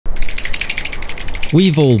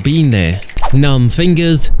We've all been there. Numb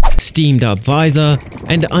fingers, steamed up visor,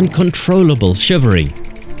 and uncontrollable shivering.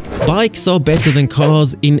 Bikes are better than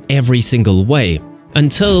cars in every single way,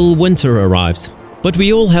 until winter arrives. But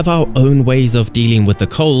we all have our own ways of dealing with the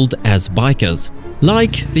cold as bikers,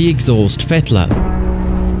 like the exhaust Fettler.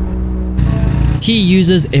 He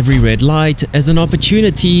uses every red light as an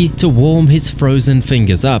opportunity to warm his frozen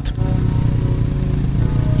fingers up.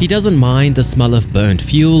 He doesn't mind the smell of burnt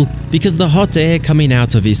fuel because the hot air coming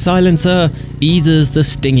out of his silencer eases the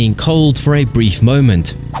stinging cold for a brief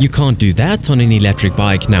moment. You can't do that on an electric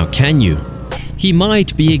bike now, can you? He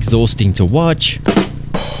might be exhausting to watch,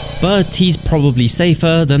 but he's probably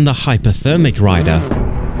safer than the hypothermic rider.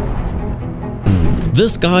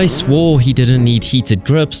 This guy swore he didn't need heated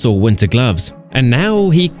grips or winter gloves, and now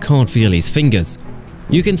he can't feel his fingers.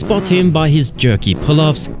 You can spot him by his jerky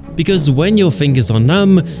pull-offs, because when your fingers are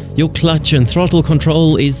numb, your clutch and throttle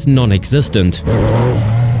control is non-existent.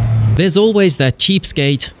 There's always that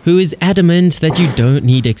cheapskate who is adamant that you don't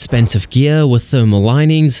need expensive gear with thermal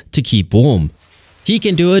linings to keep warm. He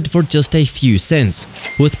can do it for just a few cents,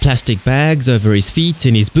 with plastic bags over his feet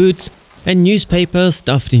in his boots and newspaper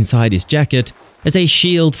stuffed inside his jacket as a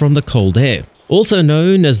shield from the cold air, also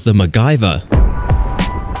known as the MacGyver.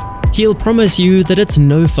 He'll promise you that it's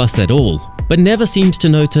no fuss at all, but never seems to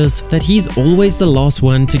notice that he's always the last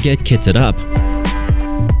one to get kitted up.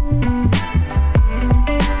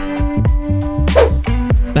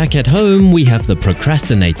 Back at home, we have the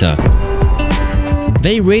procrastinator.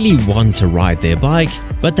 They really want to ride their bike,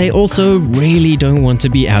 but they also really don't want to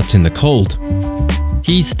be out in the cold.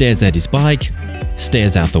 He stares at his bike,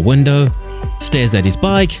 stares out the window, stares at his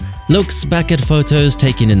bike, looks back at photos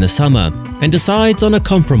taken in the summer, and decides on a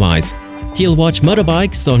compromise. He'll watch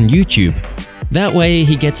motorbikes on YouTube. That way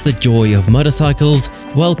he gets the joy of motorcycles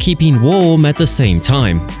while keeping warm at the same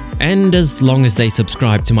time. And as long as they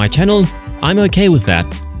subscribe to my channel, I'm okay with that.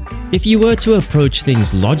 If you were to approach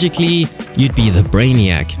things logically, you'd be the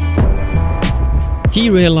brainiac. He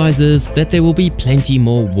realizes that there will be plenty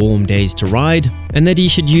more warm days to ride, and that he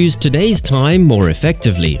should use today's time more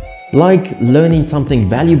effectively. Like learning something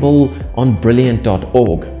valuable on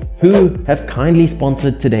Brilliant.org, who have kindly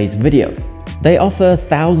sponsored today's video. They offer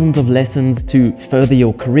thousands of lessons to further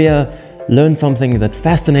your career, learn something that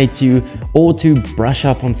fascinates you, or to brush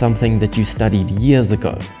up on something that you studied years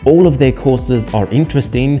ago. All of their courses are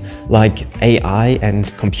interesting, like AI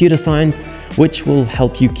and computer science, which will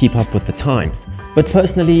help you keep up with the times. But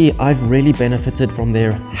personally, I've really benefited from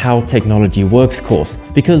their How Technology Works course,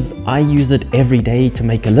 because I use it every day to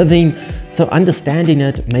make a living, so understanding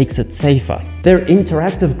it makes it safer. Their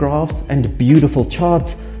interactive graphs and beautiful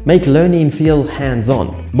charts make learning feel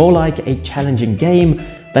hands-on, more like a challenging game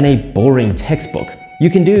than a boring textbook. You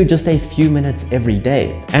can do just a few minutes every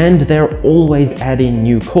day, and they're always adding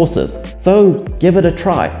new courses, so give it a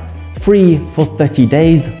try. Free for 30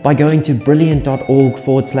 days by going to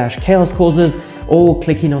brilliant.org/chaos courses or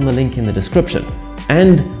clicking on the link in the description.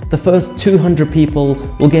 And the first 200 people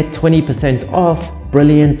will get 20% off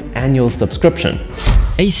Brilliant's annual subscription.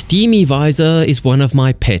 A steamy visor is one of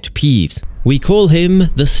my pet peeves. We call him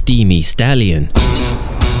the Steamy Stallion.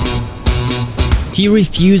 He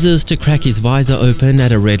refuses to crack his visor open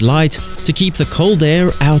at a red light to keep the cold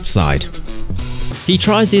air outside. He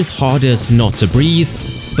tries his hardest not to breathe,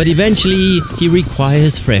 but eventually he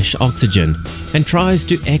requires fresh oxygen and tries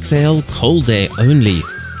to exhale cold air only.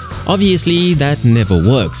 Obviously that never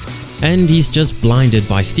works, and he's just blinded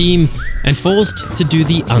by steam and forced to do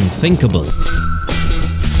the unthinkable.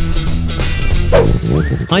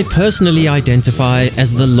 I personally identify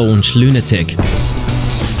as the launch lunatic.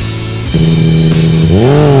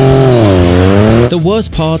 The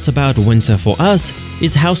worst part about winter for us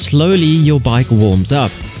is how slowly your bike warms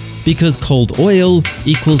up, because cold oil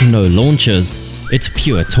equals no launches. It's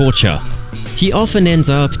pure torture. He often ends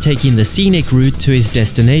up taking the scenic route to his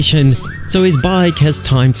destination, so his bike has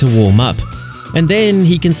time to warm up, and then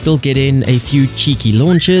he can still get in a few cheeky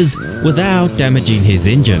launches without damaging his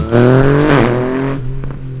engine.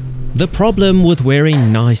 The problem with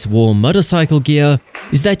wearing nice warm motorcycle gear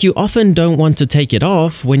is that you often don't want to take it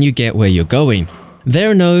off when you get where you're going.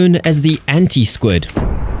 They're known as the anti-squid.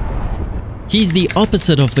 He's the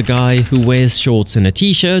opposite of the guy who wears shorts and a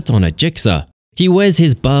t-shirt on a Gixxer. He wears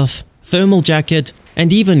his buff, thermal jacket,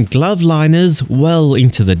 and even glove liners well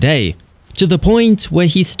into the day, to the point where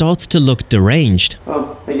he starts to look deranged.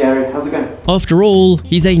 Oh, hey Gary, how's it going? After all,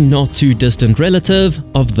 he's a not too distant relative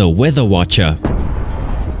of the Weather Watcher.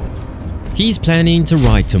 He's planning to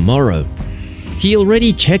ride tomorrow. He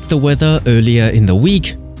already checked the weather earlier in the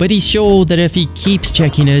week, but he's sure that if he keeps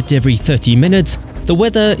checking it every 30 minutes, the the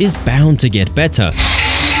weather is bound to get better.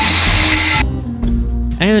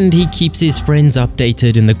 And he keeps his friends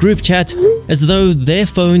updated in the group chat as though their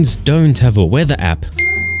phones don't have a weather app.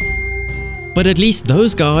 But at least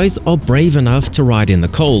those guys are brave enough to ride in the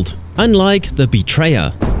cold, unlike the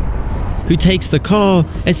betrayer, who takes the car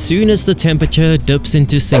as soon as the temperature dips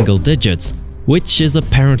into single digits, which is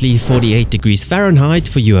apparently 48 degrees Fahrenheit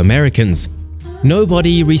for you Americans.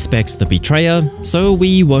 Nobody respects the betrayer, so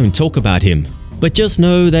we won't talk about him. But just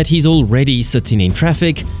know that he's already sitting in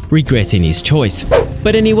traffic, regretting his choice.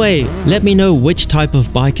 But anyway, let me know which type of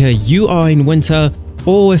biker you are in winter,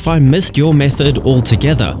 or if I missed your method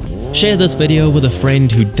altogether. Share this video with a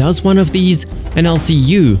friend who does one of these, and I'll see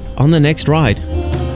you on the next ride.